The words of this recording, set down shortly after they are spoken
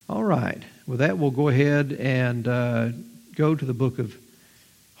All right. With that, we'll go ahead and go to the book of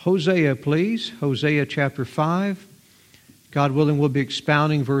Hosea, please. Hosea chapter 5. God willing, we'll be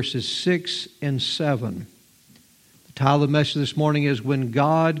expounding verses 6 and 7. The title of the message this morning is When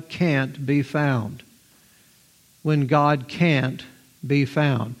God Can't Be Found. When God Can't Be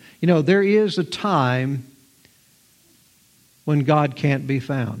Found. You know, there is a time when God can't be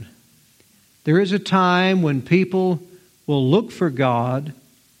found. There is a time when people will look for God,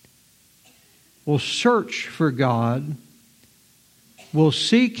 will search for God, will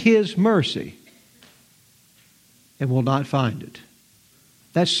seek His mercy, and will not find it.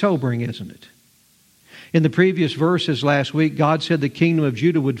 That's sobering, isn't it? In the previous verses last week, God said the kingdom of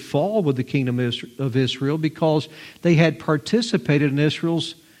Judah would fall with the kingdom of Israel because they had participated in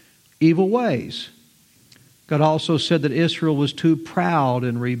Israel's evil ways. God also said that Israel was too proud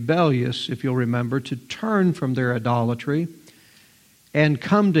and rebellious, if you'll remember, to turn from their idolatry and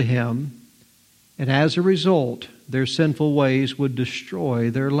come to Him. And as a result, their sinful ways would destroy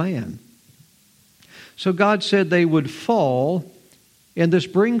their land. So God said they would fall, and this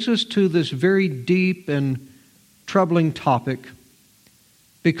brings us to this very deep and troubling topic,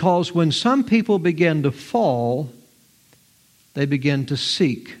 because when some people begin to fall, they begin to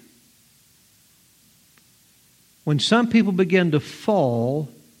seek. When some people begin to fall,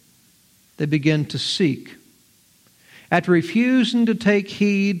 they begin to seek. After refusing to take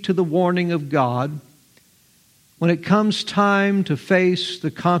heed to the warning of God, when it comes time to face the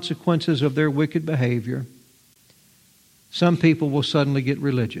consequences of their wicked behavior, some people will suddenly get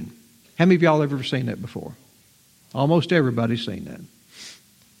religion. How many of y'all have ever seen that before? Almost everybody's seen that. In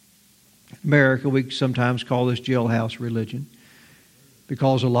America, we sometimes call this jailhouse religion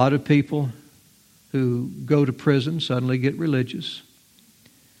because a lot of people who go to prison suddenly get religious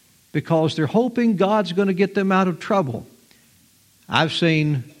because they're hoping God's going to get them out of trouble. I've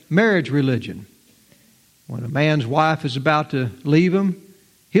seen marriage religion. When a man's wife is about to leave him,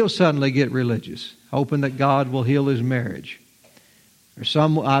 he'll suddenly get religious, hoping that God will heal his marriage.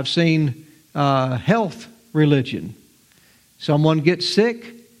 I've seen health religion. Someone gets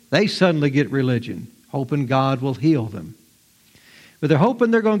sick, they suddenly get religion, hoping God will heal them. But they're hoping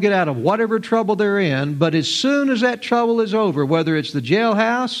they're going to get out of whatever trouble they're in, but as soon as that trouble is over, whether it's the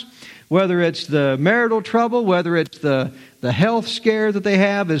jailhouse, whether it's the marital trouble, whether it's the health scare that they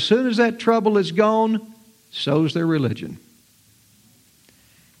have, as soon as that trouble is gone, so's their religion.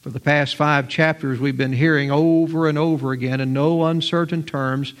 For the past 5 chapters, we've been hearing over and over again in no uncertain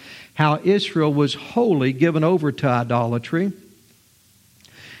terms how Israel was wholly given over to idolatry.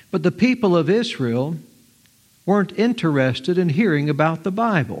 But the people of Israel weren't interested in hearing about the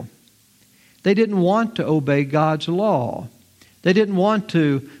Bible. They didn't want to obey God's law. They didn't want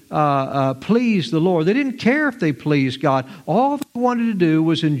to please the Lord. They didn't care if they pleased God. All they wanted to do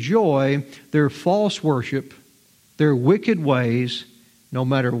was enjoy their false worship, their wicked ways, no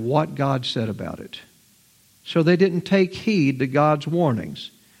matter what God said about it. So they didn't take heed to God's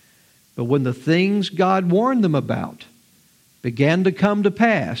warnings. But when the things God warned them about began to come to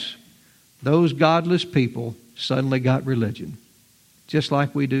pass, those godless people suddenly got religion, just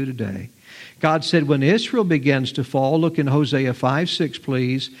like we do today. God said when Israel begins to fall, look in Hosea 5:6,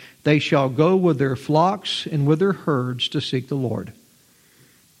 please, they shall go with their flocks and with their herds to seek the Lord.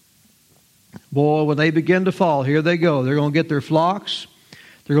 Boy, when they begin to fall, here they go. They're going to get their flocks,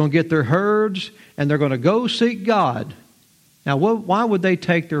 they're going to get their herds, and they're going to go seek God. Now, why would they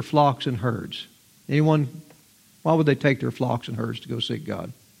take their flocks and herds? Anyone? Why would they take their flocks and herds to go seek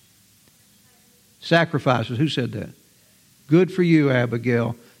God? Sacrifices. Who said that? Good for you,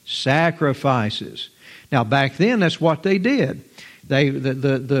 Abigail. Sacrifices. Now, back then, that's what they did.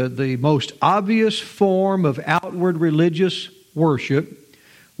 The most obvious form of outward religious worship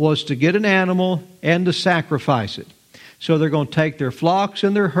was to get an animal and to sacrifice it. So they're going to take their flocks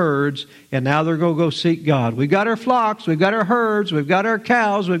and their herds, and now they're going to go seek God. We've got our flocks, we've got our herds, we've got our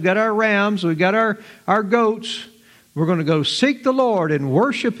cows, we've got our rams, we've got our goats. We're going to go seek the Lord and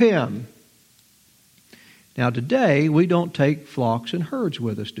worship Him. Now today, we don't take flocks and herds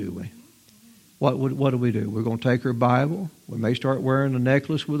with us, do we? What do we do? We're going to take our Bible. We may start wearing a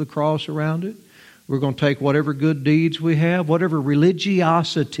necklace with a cross around it. We're going to take whatever good deeds we have, whatever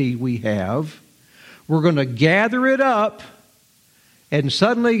religiosity we have. We're going to gather it up and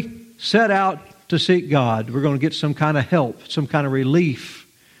suddenly set out to seek God. We're going to get some kind of help, some kind of relief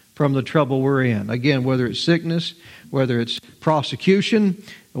from the trouble we're in. Again, whether it's sickness, whether it's prosecution,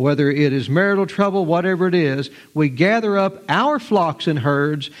 whether it is marital trouble, whatever it is, we gather up our flocks and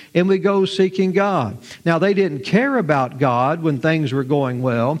herds and we go seeking God. Now, they didn't care about God when things were going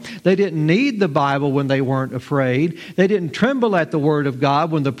well. They didn't need the Bible when they weren't afraid. They didn't tremble at the Word of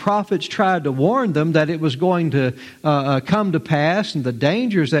God when the prophets tried to warn them that it was going to come to pass and the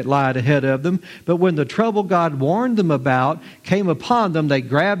dangers that lied ahead of them. But when the trouble God warned them about came upon them, they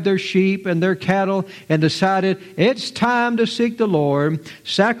grabbed their sheep and their cattle and decided it's time to seek the Lord,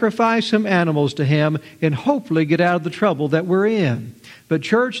 sacrifice some animals to Him, and hopefully get out of the trouble that we're in. But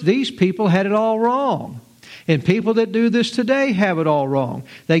church, these people had it all wrong. And people that do this today have it all wrong.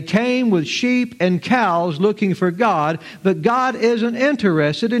 They came with sheep and cows looking for God, but God isn't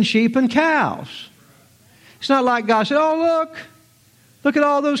interested in sheep and cows. It's not like God said, oh, look at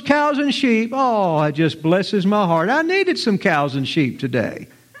all those cows and sheep. Oh, it just blesses my heart. I needed some cows and sheep today.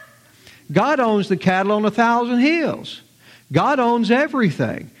 God owns the cattle on 1,000 hills. God owns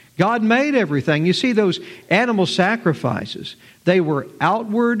everything. God made everything. You see, those animal sacrifices, they were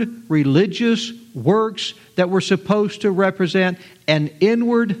outward religious works that were supposed to represent an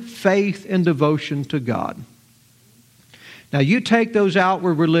inward faith and devotion to God. Now, you take those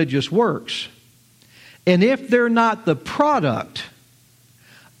outward religious works, and if they're not the product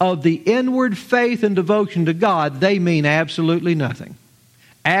of the inward faith and devotion to God, they mean absolutely nothing.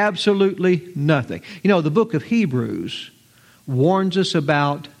 Absolutely nothing. You know, the book of Hebrews warns us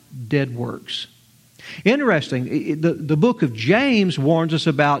about dead works. Interesting, the book of James warns us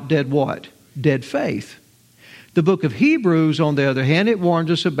about dead what? Dead faith. The book of Hebrews, on the other hand, it warns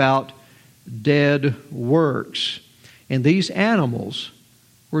us about dead works. And these animals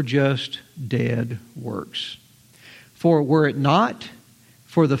were just dead works. For were it not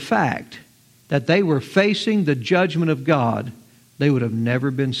for the fact that they were facing the judgment of God, they would have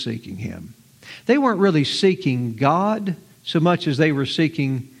never been seeking Him. They weren't really seeking God so much as they were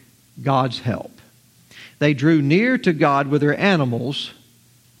seeking God's help. They drew near to God with their animals,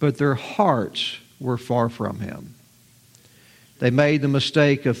 but their hearts were far from Him. They made the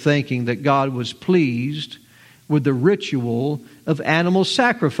mistake of thinking that God was pleased with the ritual of animal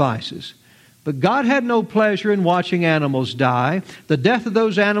sacrifices. But God had no pleasure in watching animals die. The death of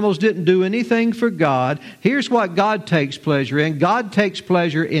those animals didn't do anything for God. Here's what God takes pleasure in. God takes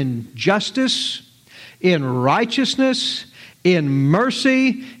pleasure in justice, in righteousness, in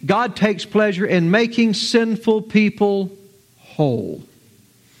mercy. God takes pleasure in making sinful people whole.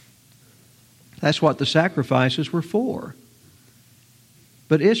 That's what the sacrifices were for.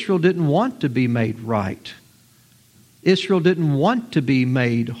 But Israel didn't want to be made right. Israel didn't want to be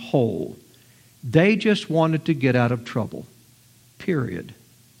made whole. They just wanted to get out of trouble. Period.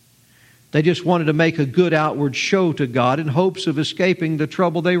 They just wanted to make a good outward show to God in hopes of escaping the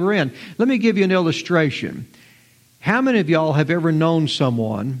trouble they were in. Let me give you an illustration. How many of y'all have ever known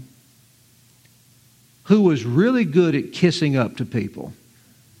someone who was really good at kissing up to people?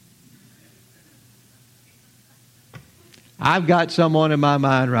 I've got someone in my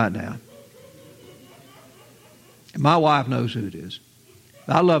mind right now. My wife knows who it is.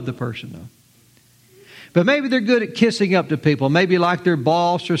 I love the person, though. But maybe they're good at kissing up to people. Maybe like their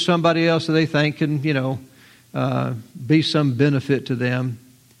boss or somebody else that they think can, be some benefit to them.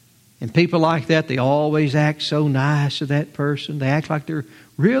 And people like that, they always act so nice to that person. They act like they're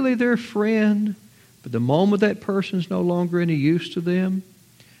really their friend. But the moment that person's no longer any use to them,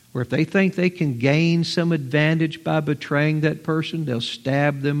 or if they think they can gain some advantage by betraying that person, they'll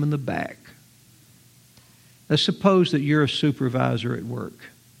stab them in the back. Let's suppose that you're a supervisor at work.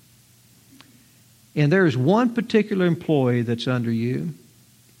 And there's one particular employee that's under you.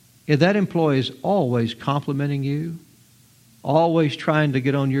 And that employee is always complimenting you, always trying to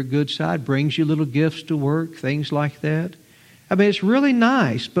get on your good side, brings you little gifts to work, things like that. I mean, it's really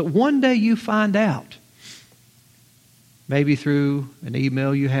nice, but one day you find out, maybe through an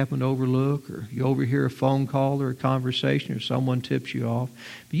email you happen to overlook, or you overhear a phone call or a conversation, or someone tips you off.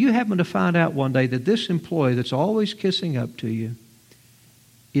 But you happen to find out one day that this employee that's always kissing up to you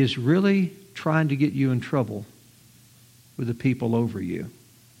is really trying to get you in trouble with the people over you,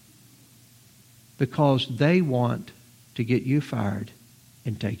 because they want to get you fired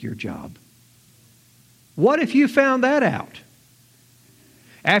and take your job. What if you found that out?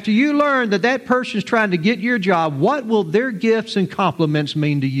 After you learn that that person is trying to get your job, what will their gifts and compliments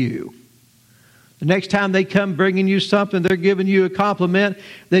mean to you? The next time they come bringing you something, they're giving you a compliment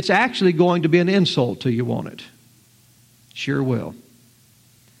that's actually going to be an insult to you, won't it? Sure will.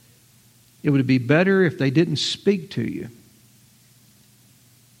 It would be better if they didn't speak to you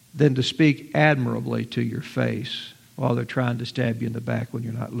than to speak admirably to your face while they're trying to stab you in the back when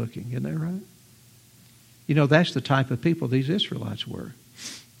you're not looking. Isn't that right? You know, that's the type of people these Israelites were.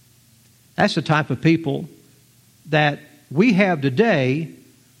 That's the type of people that we have today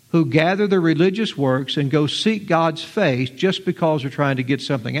who gather their religious works and go seek God's face just because they're trying to get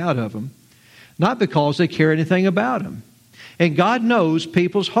something out of them, not because they care anything about Him. And God knows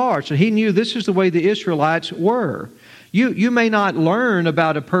people's hearts, and He knew this is the way the Israelites were. You may not learn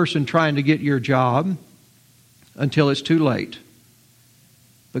about a person trying to get your job until it's too late.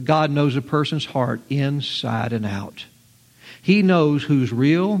 But God knows a person's heart inside and out. He knows who's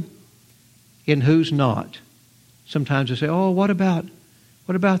real and who's not. Sometimes they say, oh, what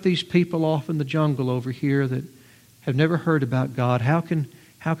about these people off in the jungle over here that have never heard about God? How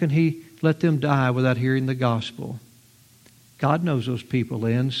can He let them die without hearing the gospel? God knows those people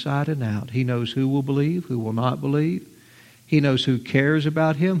inside and out. He knows who will believe, who will not believe. He knows who cares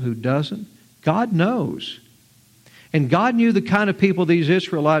about Him, who doesn't. God knows. And God knew the kind of people these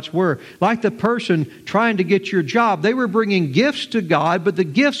Israelites were. Like the person trying to get your job, they were bringing gifts to God, but the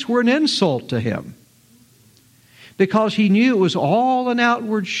gifts were an insult to Him. Because He knew it was all an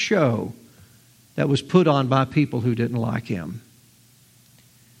outward show that was put on by people who didn't like Him.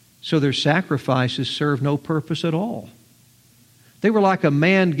 So their sacrifices served no purpose at all. They were like a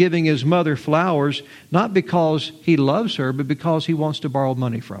man giving his mother flowers, not because he loves her, but because he wants to borrow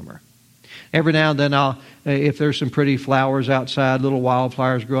money from her. Every now and then, if there's some pretty flowers outside, little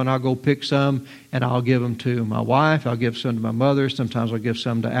wildflowers growing, I'll go pick some and I'll give them to my wife. I'll give some to my mother. Sometimes I'll give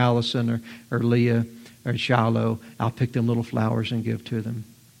some to Allison or Leah or Shiloh. I'll pick them little flowers and give to them.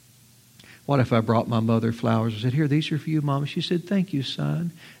 What if I brought my mother flowers? I said, here, these are for you, Mama. She said, thank you,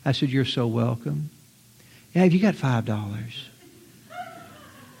 son. I said, you're so welcome. Yeah, have you got $5?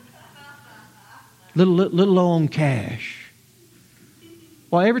 Little low on cash.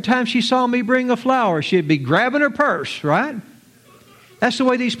 Well, every time she saw me bring a flower, she'd be grabbing her purse, right? That's the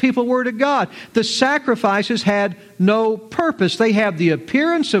way these people were to God. The sacrifices had no purpose. They have the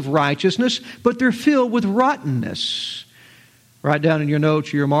appearance of righteousness, but they're filled with rottenness. Write down in your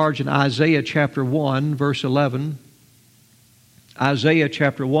notes, your margin, Isaiah chapter 1, verse 11. Isaiah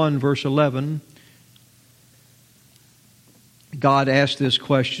chapter 1, verse 11. God asked this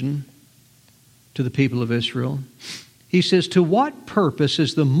question to the people of Israel. He says, to what purpose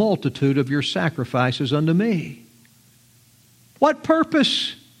is the multitude of your sacrifices unto me? What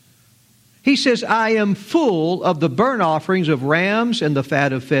purpose? He says, I am full of the burnt offerings of rams and the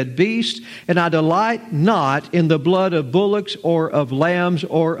fat of fed beasts, and I delight not in the blood of bullocks or of lambs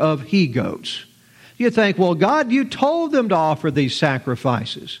or of he-goats. You think, well, God, you told them to offer these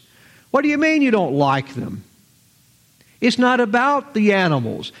sacrifices. What do you mean you don't like them? It's not about the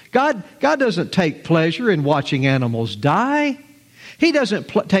animals. God doesn't take pleasure in watching animals die. He doesn't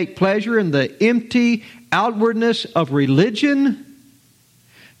take pleasure in the empty outwardness of religion.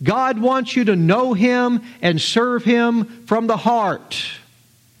 God wants you to know Him and serve Him from the heart.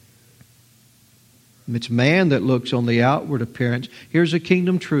 It's man that looks on the outward appearance. Here's a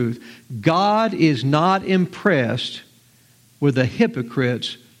kingdom truth. God is not impressed with the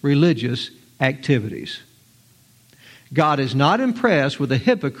hypocrite's religious activities. God is not impressed with the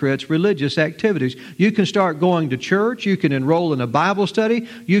hypocrite's religious activities. You can start going to church. You can enroll in a Bible study.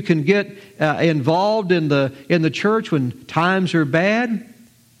 You can get involved in the church when times are bad.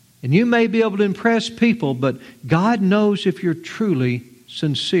 And you may be able to impress people, but God knows if you're truly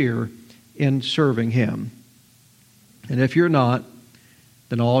sincere in serving Him. And if you're not,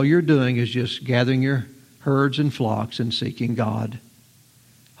 then all you're doing is just gathering your herds and flocks and seeking God.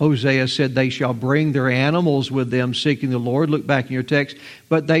 Hosea said, they shall bring their animals with them, seeking the Lord. Look back in your text.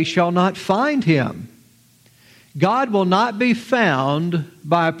 But they shall not find Him. God will not be found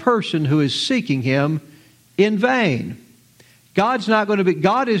by a person who is seeking Him in vain. God is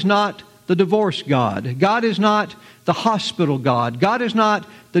not the divorce God. God is not the hospital God. God is not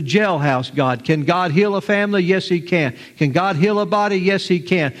the jailhouse God. Can God heal a family? Yes, He can. Can God heal a body? Yes, He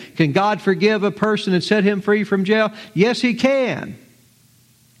can. Can God forgive a person and set him free from jail? Yes, He can.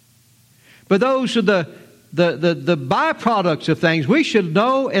 But those are the byproducts of things. We should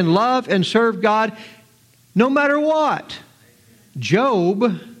know and love and serve God no matter what.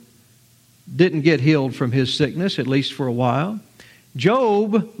 Job didn't get healed from his sickness, at least for a while.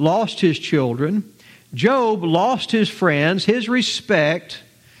 Job lost his children. Job lost his friends, his respect,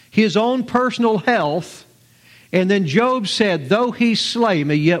 his own personal health. And then Job said, though He slay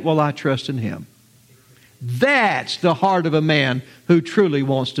me, yet will I trust in Him. That's the heart of a man who truly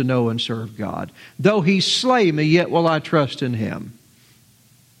wants to know and serve God. Though He slay me, yet will I trust in Him.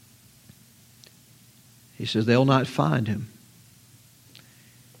 He says they'll not find Him.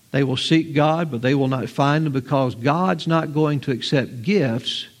 They will seek God, but they will not find Him because God's not going to accept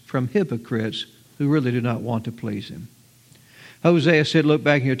gifts from hypocrites who really do not want to please Him. Hosea said, look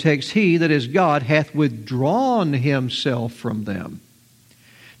back in your text, He, that is God, hath withdrawn Himself from them.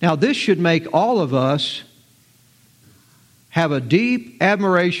 Now this should make all of us have a deep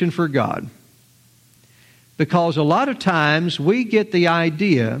admiration for God. Because a lot of times we get the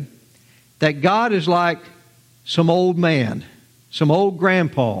idea that God is like some old man, some old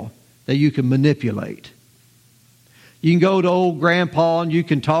grandpa that you can manipulate. You can go to old grandpa and you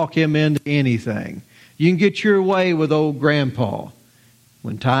can talk him into anything. You can get your way with old grandpa.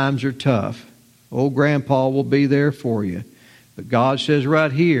 When times are tough, old grandpa will be there for you. But God says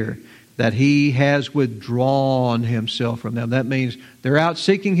right here that He has withdrawn Himself from them. That means they're out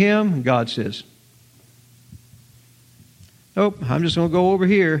seeking Him, and God says, nope, I'm just going to go over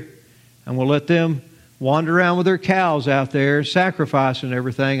here. I'm going to let them wander around with their cows out there, sacrificing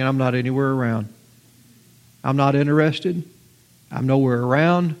everything, and I'm not anywhere around. I'm not interested. I'm nowhere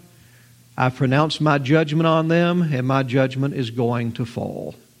around. I've pronounced my judgment on them, and my judgment is going to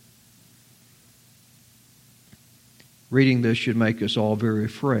fall. Reading this should make us all very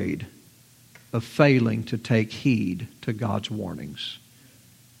afraid of failing to take heed to God's warnings.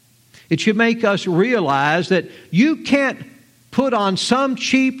 It should make us realize that you can't put on some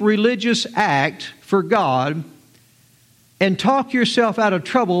cheap religious act for God and talk yourself out of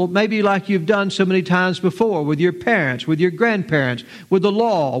trouble, maybe like you've done so many times before with your parents, with your grandparents, with the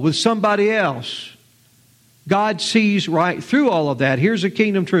law, with somebody else. God sees right through all of that. Here's the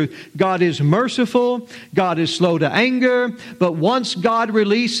kingdom truth. God is merciful. God is slow to anger. But once God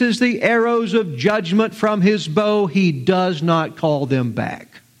releases the arrows of judgment from His bow, He does not call them back.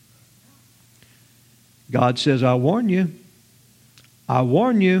 God says, I warn you. I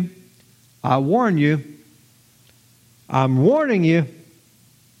warn you. I warn you. I'm warning you.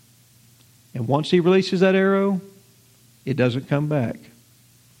 And once He releases that arrow, it doesn't come back.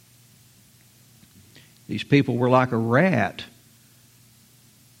 These people were like a rat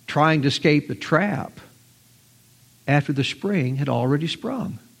trying to escape the trap after the spring had already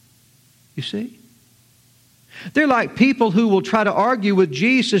sprung. You see? They're like people who will try to argue with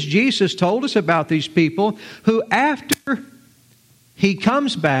Jesus. Jesus told us about these people who after He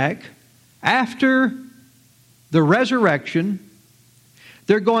comes back, after the resurrection,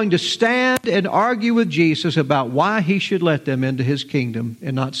 they're going to stand and argue with Jesus about why He should let them into His kingdom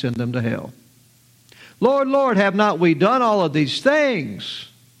and not send them to hell. Lord, Lord, have not we done all of these things?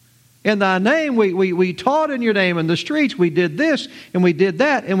 In Thy name, we taught in Your name in the streets. We did this, and we did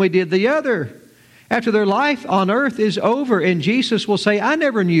that, and we did the other. After their life on earth is over, and Jesus will say, I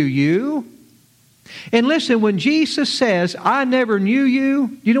never knew you. And listen, when Jesus says, I never knew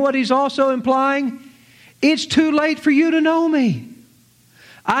you, you know what He's also implying? It's too late for you to know me.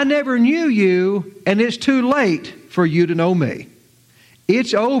 I never knew you, and it's too late for you to know me.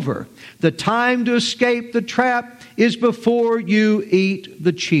 It's over. The time to escape the trap is before you eat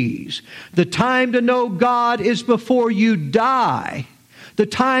the cheese. The time to know God is before you die. The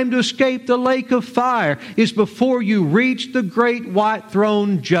time to escape the lake of fire is before you reach the great white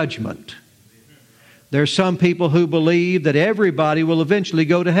throne judgment. There's some people who believe that everybody will eventually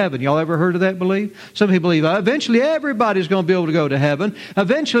go to heaven. Y'all ever heard of that belief? Some people believe eventually everybody's going to be able to go to heaven.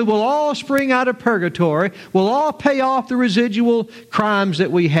 Eventually we'll all spring out of purgatory. We'll all pay off the residual crimes that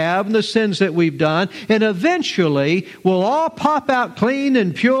we have and the sins that we've done. And eventually we'll all pop out clean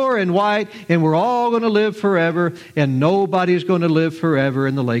and pure and white, and we're all going to live forever, and nobody's going to live forever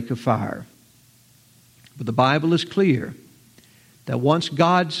in the lake of fire. But the Bible is clear that once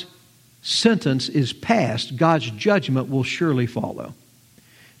God's sentence is passed, God's judgment will surely follow.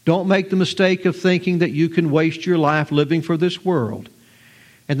 Don't make the mistake of thinking that you can waste your life living for this world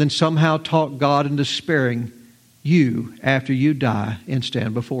and then somehow talk God into sparing you after you die and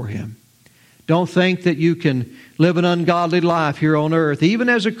stand before Him. Don't think that you can live an ungodly life here on earth, even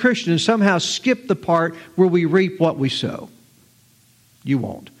as a Christian, and somehow skip the part where we reap what we sow. You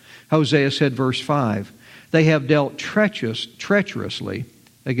won't. Hosea said, verse 5, they have dealt treacherously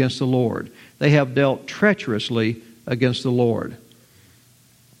against the Lord. They have dealt treacherously against the Lord.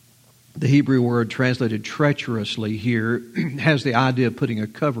 The Hebrew word translated treacherously here has the idea of putting a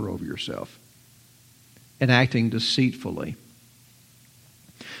cover over yourself and acting deceitfully.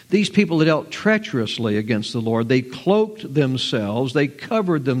 These people that dealt treacherously against the Lord, they cloaked themselves, they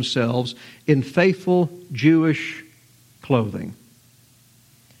covered themselves in faithful Jewish clothing.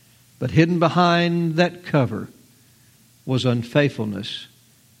 But hidden behind that cover was unfaithfulness,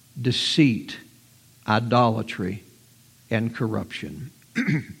 deceit, idolatry, and corruption.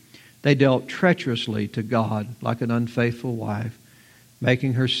 They dealt treacherously to God like an unfaithful wife,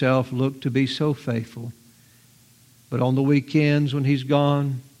 making herself look to be so faithful. But on the weekends when He's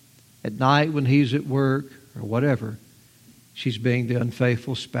gone, At night when he's at work or whatever, she's being the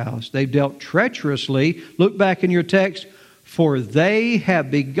unfaithful spouse. They've dealt treacherously. Look back in your text. For they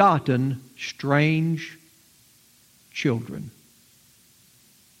have begotten strange children.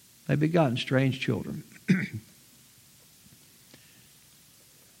 They've begotten strange children.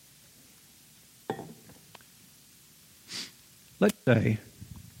 Let's say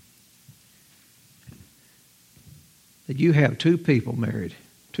that you have two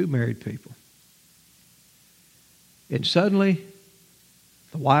married people. And suddenly,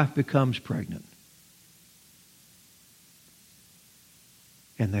 the wife becomes pregnant.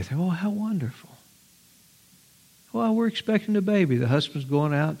 And they think, oh, how wonderful. Well, we're expecting a baby. The husband's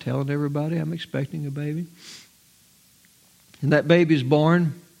going out telling everybody, I'm expecting a baby. And that baby's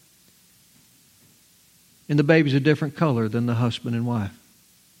born. And the baby's a different color than the husband and wife.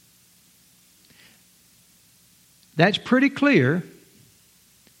 That's pretty clear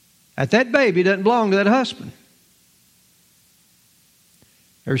that baby doesn't belong to that husband.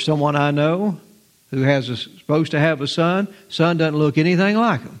 There's someone I know who supposed to have a son. Son doesn't look anything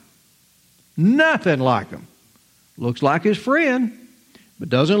like him. Nothing like him. Looks like his friend, but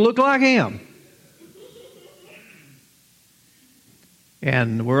doesn't look like him.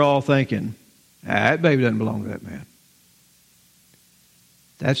 And we're all thinking, that baby doesn't belong to that man.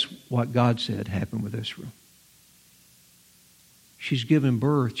 That's what God said happened with Israel. She's given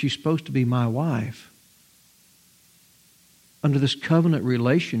birth. She's supposed to be my wife. Under this covenant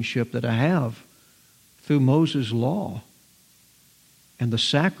relationship that I have through Moses' law and the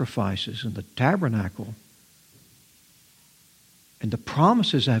sacrifices and the tabernacle and the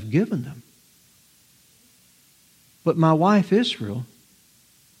promises I've given them. But my wife Israel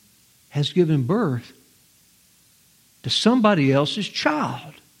has given birth to somebody else's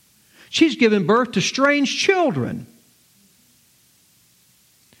child. She's given birth to strange children.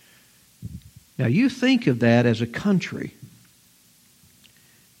 Now you think of that as a country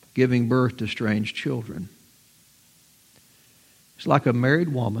giving birth to strange children. It's like a married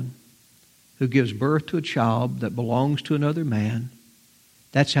woman who gives birth to a child that belongs to another man.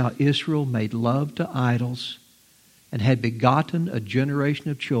 That's how Israel made love to idols and had begotten a generation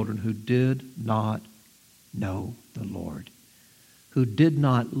of children who did not know the Lord, who did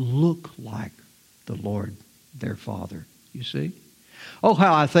not look like the Lord their Father. You see? Oh,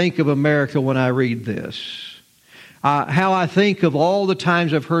 how I think of America when I read this. How I think of all the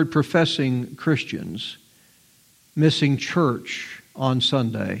times I've heard professing Christians missing church on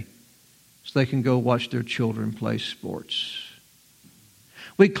Sunday so they can go watch their children play sports.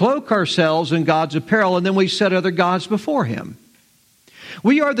 We cloak ourselves in God's apparel and then we set other gods before Him.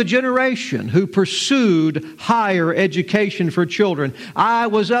 We are the generation who pursued higher education for children. I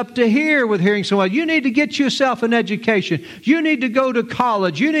was up to here with hearing someone, you need to get yourself an education. You need to go to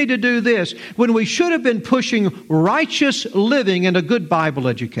college. You need to do this. When we should have been pushing righteous living and a good Bible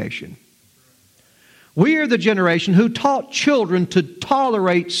education. We are the generation who taught children to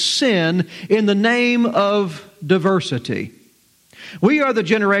tolerate sin in the name of diversity. We are the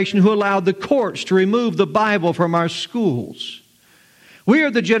generation who allowed the courts to remove the Bible from our schools. We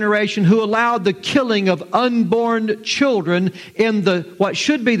are the generation who allowed the killing of unborn children in what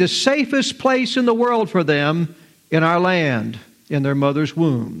should be the safest place in the world for them, in our land, in their mother's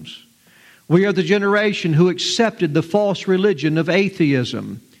wombs. We are the generation who accepted the false religion of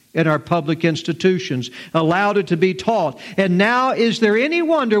atheism in our public institutions, allowed it to be taught. And now, is there any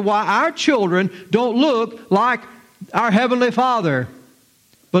wonder why our children don't look like our Heavenly Father,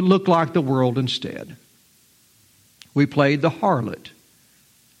 but look like the world instead? We played the harlot.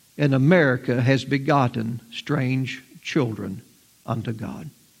 And America has begotten strange children unto God.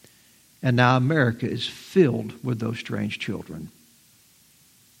 And now America is filled with those strange children.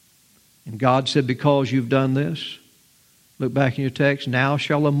 And God said, because you've done this, look back in your text, now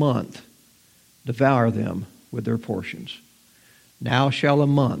shall a month devour them with their portions. Now shall a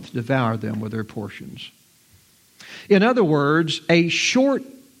month devour them with their portions. In other words, a short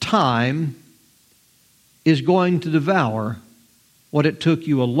time is going to devour what it took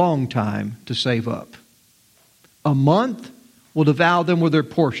you a long time to save up. A month will devour them with their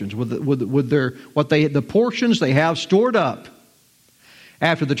portions, with the portions they have stored up.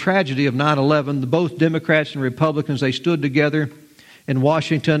 After the tragedy of 9/11, both Democrats and Republicans, they stood together in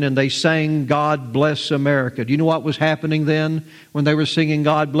Washington and they sang God Bless America. Do you know what was happening then when they were singing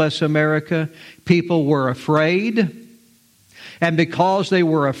God Bless America? People were afraid. And because they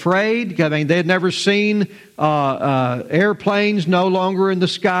were afraid, I mean, they had never seen airplanes no longer in the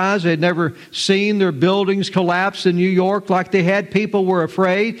skies. They had never seen their buildings collapse in New York like they had. People were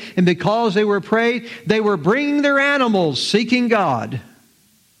afraid. And because they were afraid, they were bringing their animals, seeking God.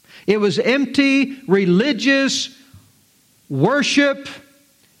 It was empty, religious worship,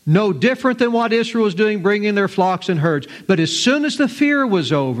 no different than what Israel was doing, bringing their flocks and herds. But as soon as the fear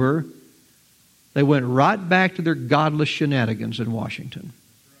was over, they went right back to their godless shenanigans in Washington.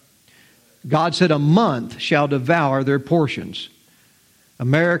 God said, a month shall devour their portions.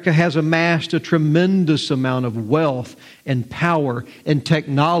 America has amassed a tremendous amount of wealth and power and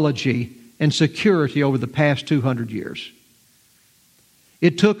technology and security over the past 200 years.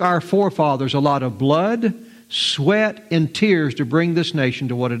 It took our forefathers a lot of blood, sweat, and tears to bring this nation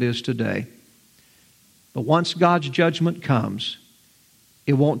to what it is today. But once God's judgment comes,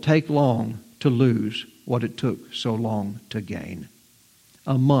 it won't take long to lose what it took so long to gain.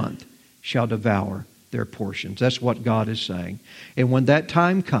 A month shall devour their portions. That's what God is saying. And when that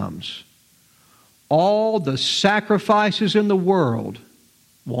time comes, all the sacrifices in the world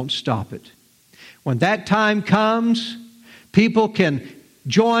won't stop it. When that time comes, people can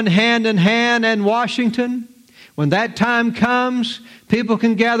join hand in hand in Washington. When that time comes, people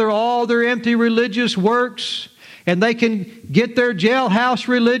can gather all their empty religious works and they can get their jailhouse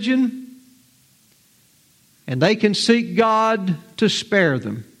religion and they can seek God to spare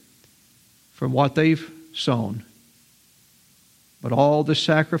them from what they've sown. But all the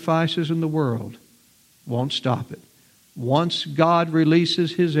sacrifices in the world won't stop it. Once God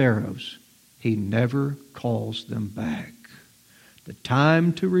releases His arrows, He never calls them back. The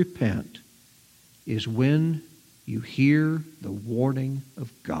time to repent is when you hear the warning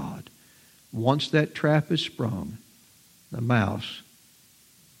of God. Once that trap is sprung, the mouse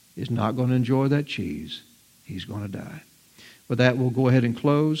is not going to enjoy that cheese. He's going to die. With that, we'll go ahead and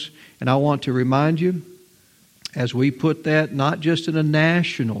close. And I want to remind you, as we put that not just in a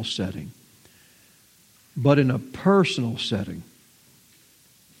national setting, but in a personal setting,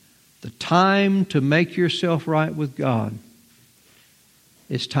 the time to make yourself right with God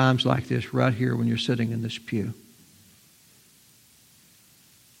is times like this right here when you're sitting in this pew.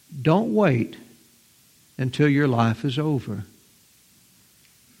 Don't wait until your life is over.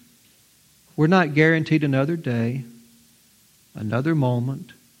 We're not guaranteed another day, another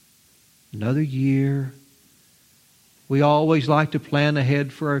moment, another year. We always like to plan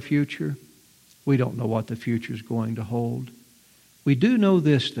ahead for our future. We don't know what the future is going to hold. We do know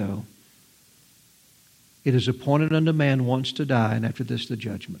this, though. It is appointed unto man once to die, and after this the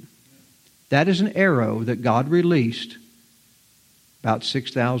judgment. That is an arrow that God released about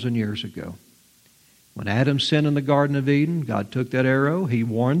 6,000 years ago. When Adam sinned in the Garden of Eden, God took that arrow. He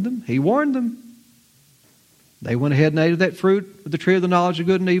warned them. He warned them. They went ahead and ate of that fruit of the tree of the knowledge of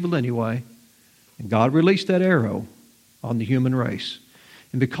good and evil anyway. And God released that arrow on the human race.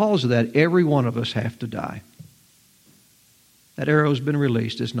 And because of that, every one of us have to die. That arrow has been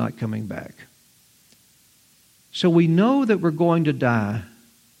released. It's not coming back. So we know that we're going to die.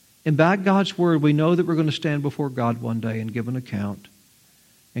 And by God's word, we know that we're going to stand before God one day and give an account.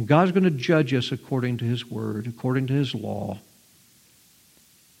 And God's going to judge us according to His word, according to His law.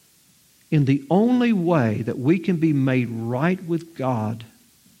 And the only way that we can be made right with God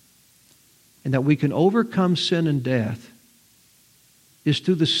and that we can overcome sin and death is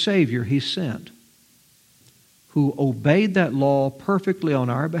through the Savior He sent, who obeyed that law perfectly on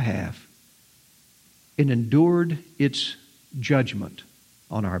our behalf and endured its judgment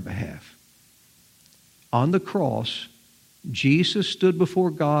on our behalf. On the cross, Jesus stood before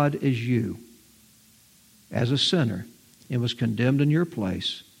God as you, as a sinner, and was condemned in your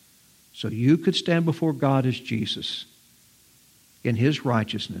place, so you could stand before God as Jesus in His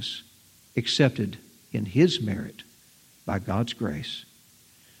righteousness, accepted in His merit by God's grace.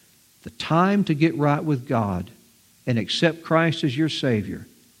 The time to get right with God and accept Christ as your Savior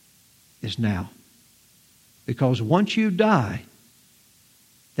is now. Because once you die,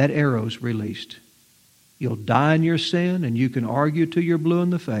 that arrow's released. You'll die in your sin and you can argue till you're blue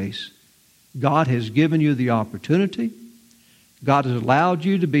in the face. God has given you the opportunity. God has allowed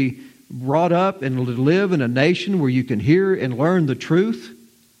you to be brought up and to live in a nation where you can hear and learn the truth.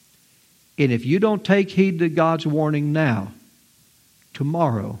 And if you don't take heed to God's warning now,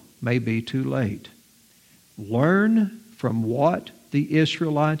 tomorrow may be too late. Learn from what the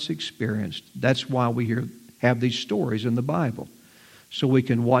Israelites experienced. That's why we have these stories in the Bible. So we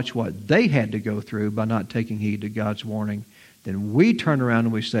can watch what they had to go through by not taking heed to God's warning. Then we turn around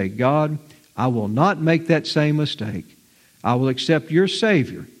and we say, God, I will not make that same mistake. I will accept your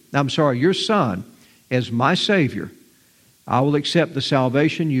your Son as my Savior. I will accept the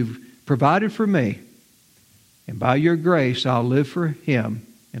salvation you've provided for me. And by your grace, I'll live for Him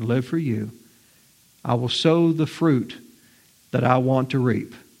and live for you. I will sow the fruit that I want to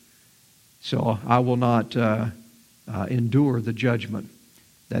reap. So I will not endure the judgment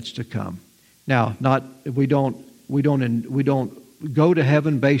that's to come. Now, we don't go to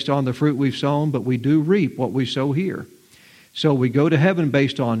heaven based on the fruit we've sown, but we do reap what we sow here. So we go to heaven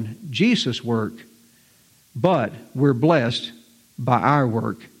based on Jesus' work, but we're blessed by our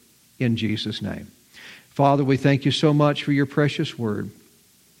work in Jesus' name. Father, we thank you so much for your precious word.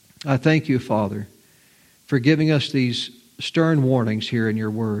 I thank you, Father, for giving us these stern warnings here in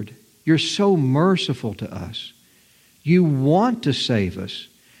your word. You're so merciful to us. You want to save us.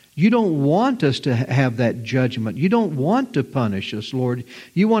 You don't want us to have that judgment. You don't want to punish us, Lord.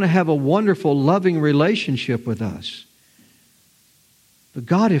 You want to have a wonderful, loving relationship with us. But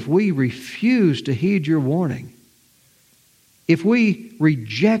God, if we refuse to heed your warning, if we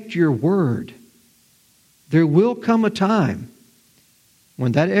reject your word, there will come a time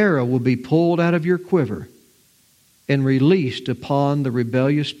when that arrow will be pulled out of your quiver and released upon the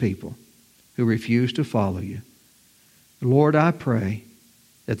rebellious people who refuse to follow you. Lord, I pray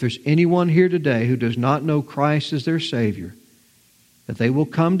that there's anyone here today who does not know Christ as their Savior, that they will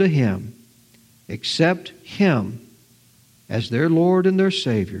come to Him, accept Him as their Lord and their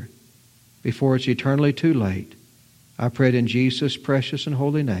Savior before it's eternally too late. I pray it in Jesus' precious and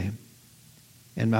holy name.